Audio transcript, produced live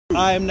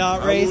I'm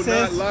not racist.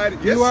 I will not lie to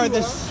you. Yes, you are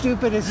the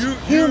stupidest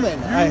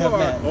human I have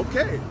met.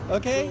 Okay.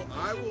 Okay? So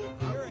I will.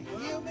 You're a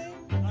human.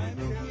 I'm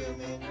a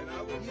human. And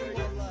I will You take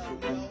will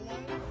love no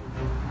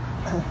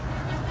one.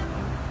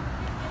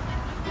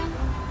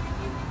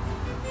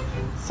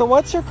 So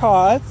what's your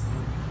cause?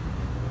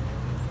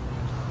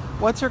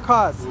 What's your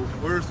cause? Well,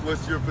 first,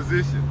 what's your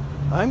position?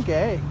 I'm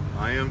gay.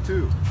 I am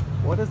too.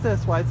 What is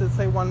this? Why does it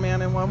say one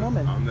man and one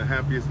woman? I'm the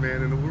happiest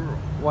man in the world.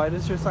 Why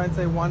does your sign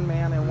say one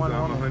man and one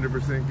I'm woman?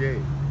 100% gay.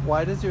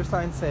 Why does your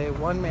sign say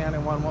one man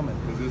and one woman?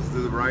 Because this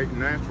is the right and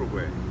natural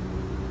way.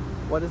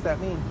 What does that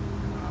mean?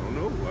 I don't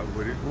know.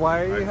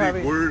 Why are you I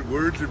having... think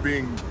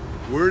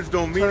words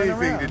don't mean Turn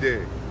anything around.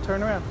 today.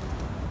 Turn around.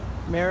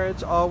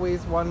 Marriage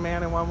always one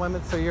man and one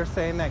woman, so you're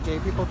saying that gay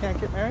people can't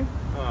get married?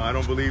 I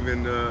don't believe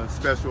in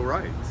special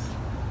rights.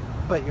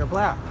 But you're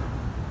black.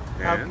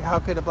 And? How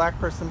could a black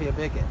person be a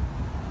bigot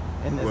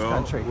in this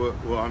country?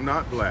 Well, I'm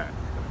not black.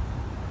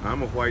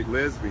 I'm a white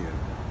lesbian.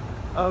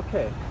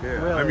 Okay. Yeah.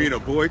 Really? I mean, a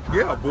boy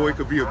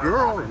could be a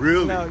girl.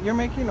 Really? No, you're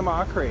making a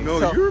mockery. No,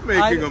 So you're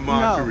making a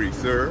mockery, no.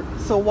 sir.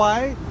 So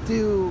why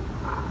do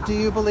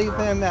you believe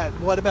then that,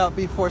 what about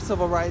before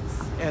civil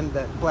rights and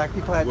that black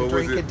people had to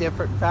drink at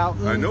different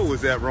fountains? I know,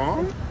 was that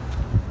wrong?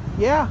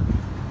 Yeah.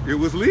 It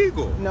was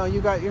legal. No,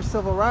 you got your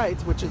civil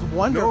rights, which is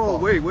wonderful.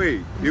 No,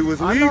 wait. It was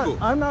legal.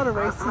 I'm not a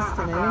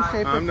racist in any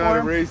shape or form. I'm not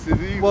a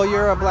racist either. Well,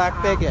 you're a black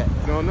bigot.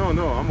 No.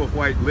 I'm a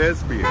white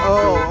lesbian.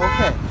 Oh,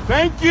 okay.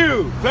 Thank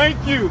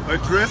you.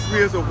 Address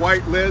me as a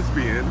white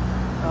lesbian.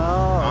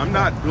 Oh. I'm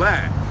not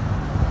black.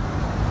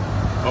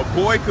 A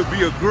boy could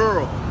be a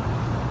girl,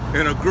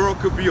 and a girl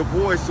could be a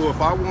boy. So if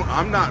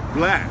I'm not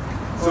black.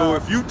 So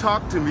if you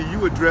talk to me,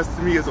 you address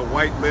me as a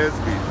white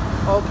lesbian.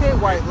 Okay,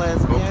 white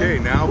lesbian. Okay,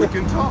 now we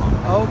can talk.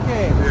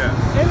 Okay.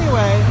 Yeah.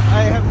 Anyway,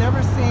 I have never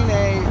seen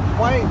a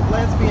white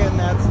lesbian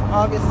that's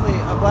obviously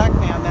a black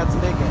man that's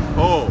bigot.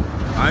 Oh,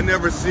 I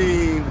never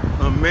seen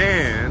a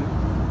man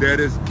that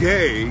is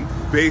gay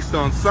based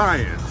on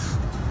science.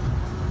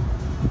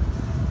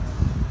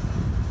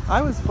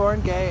 I was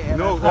born gay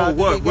and I'm proud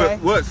to be gay.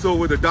 What? So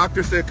when the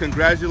doctor said,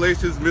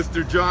 congratulations,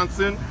 Mr.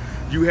 Johnson,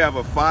 you have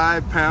a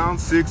 5-pound,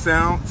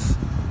 6-ounce,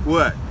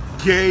 what?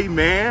 Gay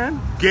man?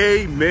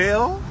 Gay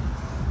male?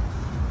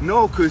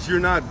 No, because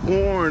you're not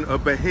born a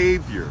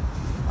behavior.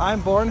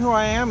 I'm born who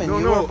I am, and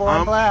you were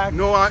born black.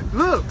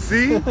 Look,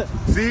 see,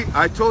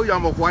 I told you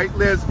I'm a white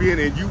lesbian,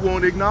 and you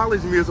won't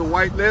acknowledge me as a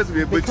white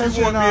lesbian, because but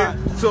you want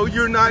me, so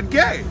you're not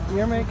gay.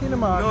 You're making a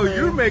mockery. No,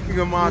 you're making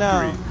a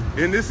mockery.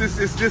 No. And it's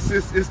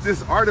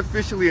this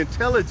artificially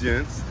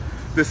intelligence.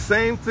 The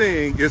same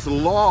thing is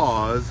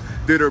laws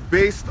that are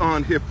based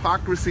on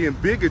hypocrisy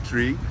and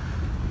bigotry.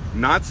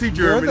 Nazi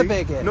Germany. You're the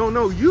bigot.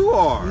 No, you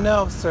are.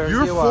 No, sir,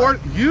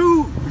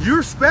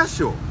 You're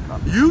special.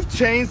 You've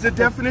changed the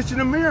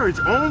definition of marriage.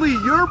 Only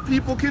your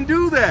people can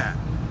do that.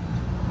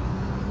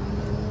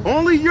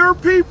 Only your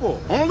people.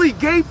 Only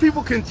gay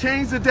people can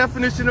change the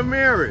definition of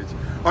marriage.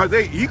 Are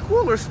they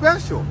equal or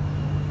special?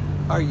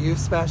 Are you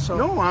special?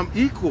 No, I'm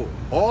equal.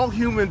 All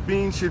human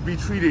beings should be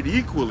treated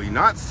equally,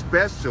 not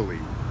specially.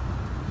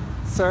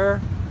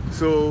 Sir,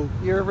 so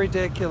you're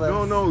ridiculous.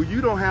 No,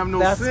 you don't have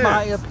no sense. That's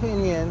my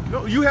opinion.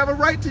 No, you have a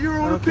right to your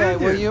own opinion.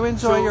 Okay, well, you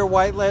enjoy your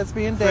white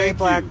lesbian day,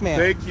 black man.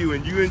 Thank you,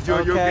 and you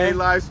enjoy your gay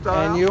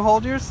lifestyle. And you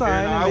hold your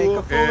sign and make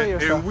a fool of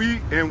yourself.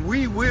 And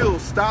we will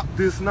stop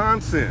this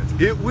nonsense.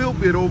 It will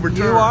get overturned.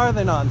 You are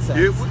the nonsense.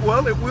 It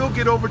will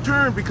get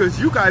overturned because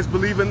you guys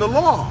believe in the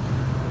law.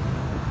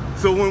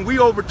 So when we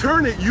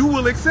overturn it, you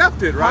will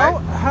accept it, right?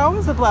 How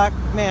is a black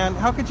man?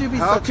 How could you be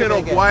such a bigot?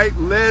 How can a white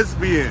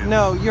lesbian?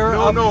 No, you're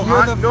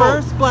the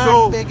first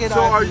black bigot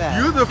I've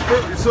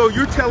met. So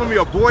you're telling me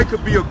a boy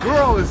could be a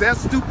girl? Is that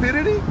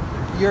stupidity?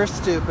 You're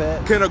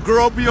stupid. Can a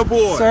girl be a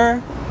boy?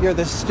 Sir, you're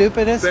the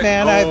stupidest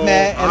man I've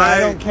met, and I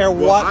don't care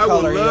what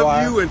color you are. I will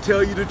love you and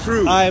tell you the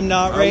truth. I am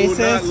not racist.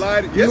 I will not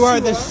lie to you. Yes, you are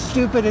the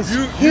stupidest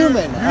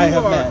human I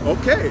have met.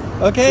 Okay.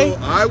 Okay? So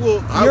I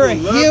will You're a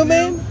love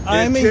human. you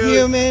I'm a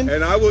human.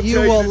 And I will you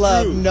tell you will the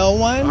love truth. no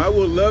one. I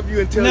will love you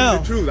and tell you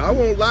the truth. I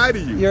won't lie to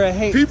you. You're a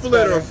hate People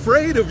spreader. that are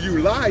afraid of you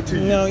lie to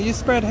you. No, you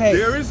spread hate.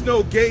 There is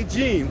no gay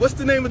gene. What's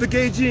the name of the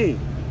gay gene?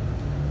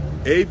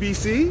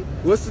 ABC?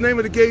 What's the name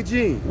of the gay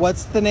gene?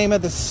 What's the name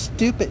of the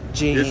stupid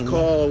gene? It's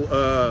called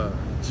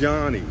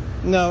Johnny.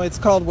 No, it's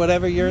called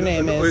whatever your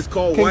name is. It's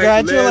called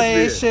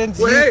Congratulations.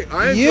 White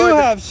lesbian. You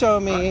have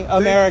shown me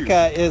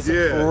America is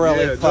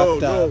really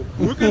fucked up. No,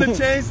 we're going to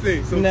change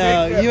things. So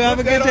no, you have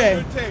a good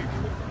day.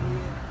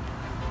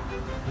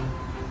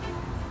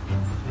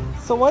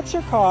 So what's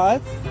your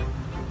cause?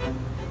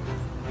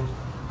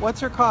 What's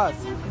your cause?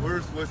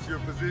 First, what's your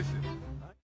position?